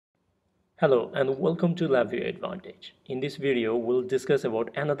Hello and welcome to LabVIEW Advantage. In this video, we'll discuss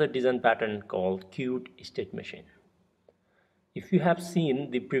about another design pattern called queued state machine. If you have seen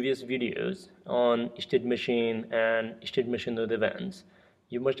the previous videos on state machine and state machine with events,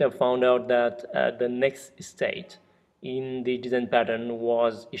 you must have found out that the next state in the design pattern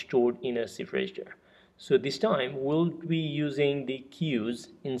was stored in a shift register. So this time we'll be using the queues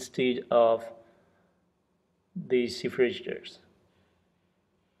instead of the shift registers.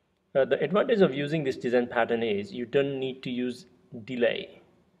 The advantage of using this design pattern is you don't need to use delay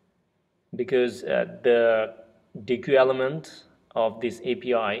because the DQ element of this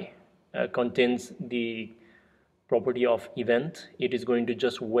API contains the property of event. It is going to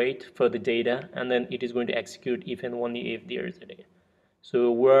just wait for the data and then it is going to execute if and only if there is a data.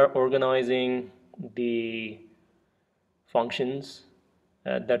 So we're organizing the functions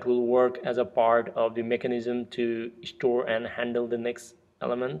that will work as a part of the mechanism to store and handle the next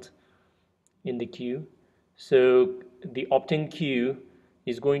element in the queue. So the opt-in queue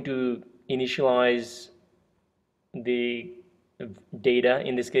is going to initialize the data.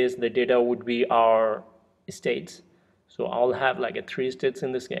 In this case, the data would be our states. So I'll have like a 3 states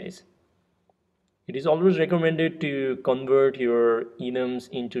in this case. It is always recommended to convert your enums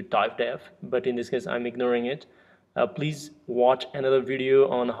into type def, but in this case I'm ignoring it. Please watch another video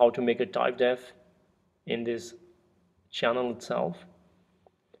on how to make a type def in this channel itself.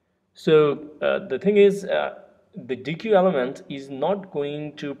 So the thing is, the DQ element is not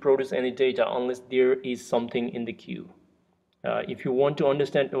going to produce any data unless there is something in the queue. If you want to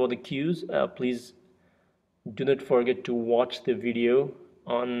understand about the queues, please do not forget to watch the video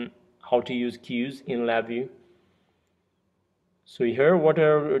on how to use queues in LabVIEW. So here what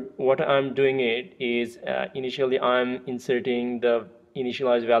I'm doing it is initially I'm inserting the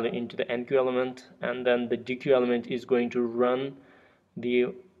initialized value into the NQ element, and then the DQ element is going to run the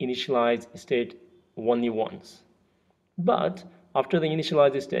initialized state only once. But after the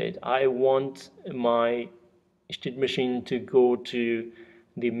initialized state, I want my state machine to go to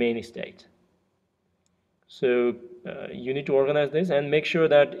the main state. So you need to organize this and make sure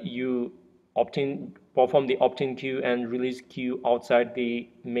that you perform the opt-in queue and release queue outside the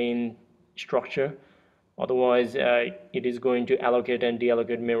main structure. Otherwise, it is going to allocate and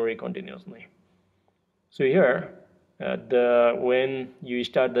deallocate memory continuously. So here, when you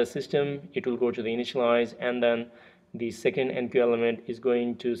start the system, it will go to the initialize, and then the second NQ element is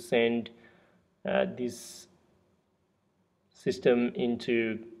going to send this system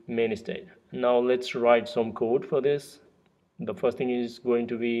into main state. Now let's write some code for this. The first thing is going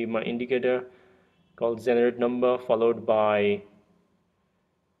to be my indicator called generate number, followed by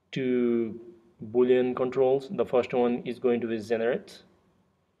 2 Boolean controls. The first one is going to be generate,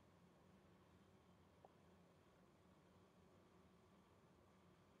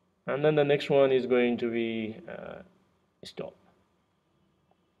 and then the next one is going to be stop.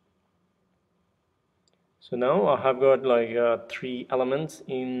 So now I have got like 3 elements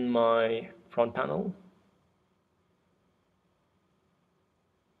in my front panel.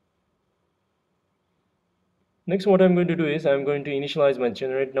 Next, what I'm going to do is I'm going to initialize my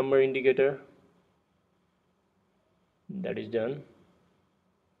generate number indicator. That is done.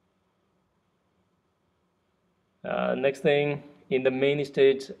 Next thing, in the main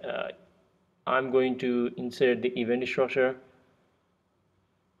state, I'm going to insert the event structure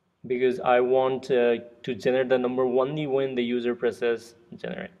because I want to generate the number only when the user presses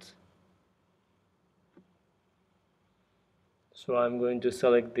generate. So I'm going to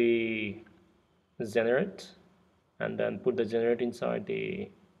select the generate and then put the generate inside the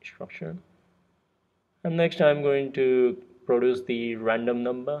structure. And next I'm going to produce the random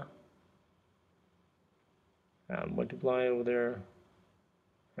number, multiply over there,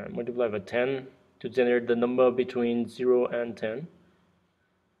 and multiply by 10 to generate the number between 0 and 10.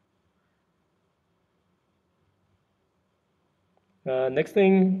 Next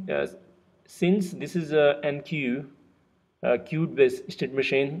thing, since this is a NQ queued based state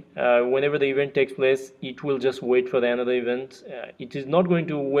machine, whenever the event takes place, it will just wait for the another event. It is not going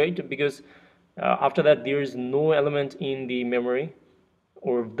to wait because after that there is no element in the memory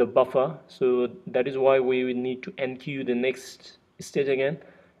or the buffer, so that is why we will need to NQ the next state again.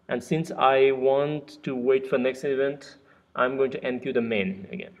 And since I want to wait for next event, I'm going to NQ the main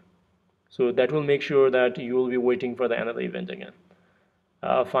again. So that will make sure that you will be waiting for the another event again.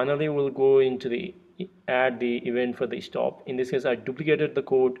 Finally, we'll go into the add the event for the stop. In this case, I duplicated the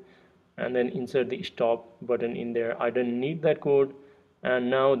code and then insert the stop button in there. I don't need that code, and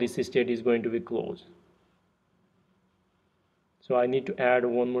now this state is going to be closed. So I need to add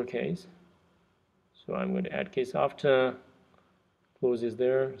one more case. So I'm going to add case after close is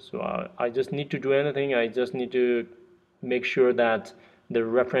there. So I just need to do anything. I just need to make sure that the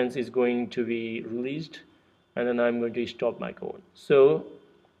reference is going to be released, and then I'm going to stop my code. So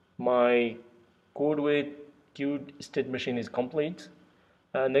my code with queued state machine is complete.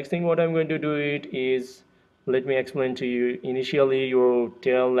 Next thing what I'm going to do it is, let me explain to you. Initially you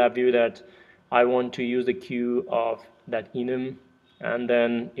tell LabVIEW that I want to use the queue of that enum, and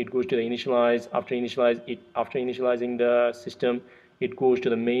then it goes to the initialize. After initializing the system, it goes to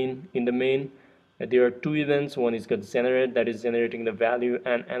the main. In the main, there are two events. One is called generate, that is generating the value,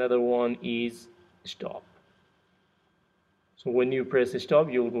 and another one is stop. So when you press stop,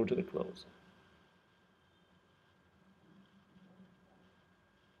 you'll go to the close.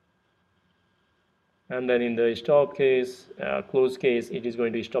 And then in the stop case, close case, it is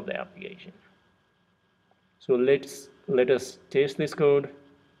going to stop the application. So let us test this code.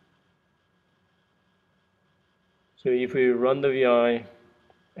 So if we run the VI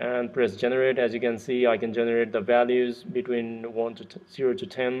and press generate, as you can see, I can generate the values between 0 to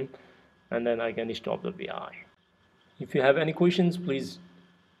 10, and then I can stop the VI. If you have any questions, please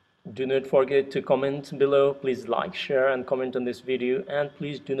do not forget to comment below. Please like, share, and comment on this video, and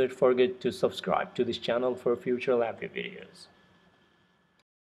please do not forget to subscribe to this channel for future LabVIEW videos.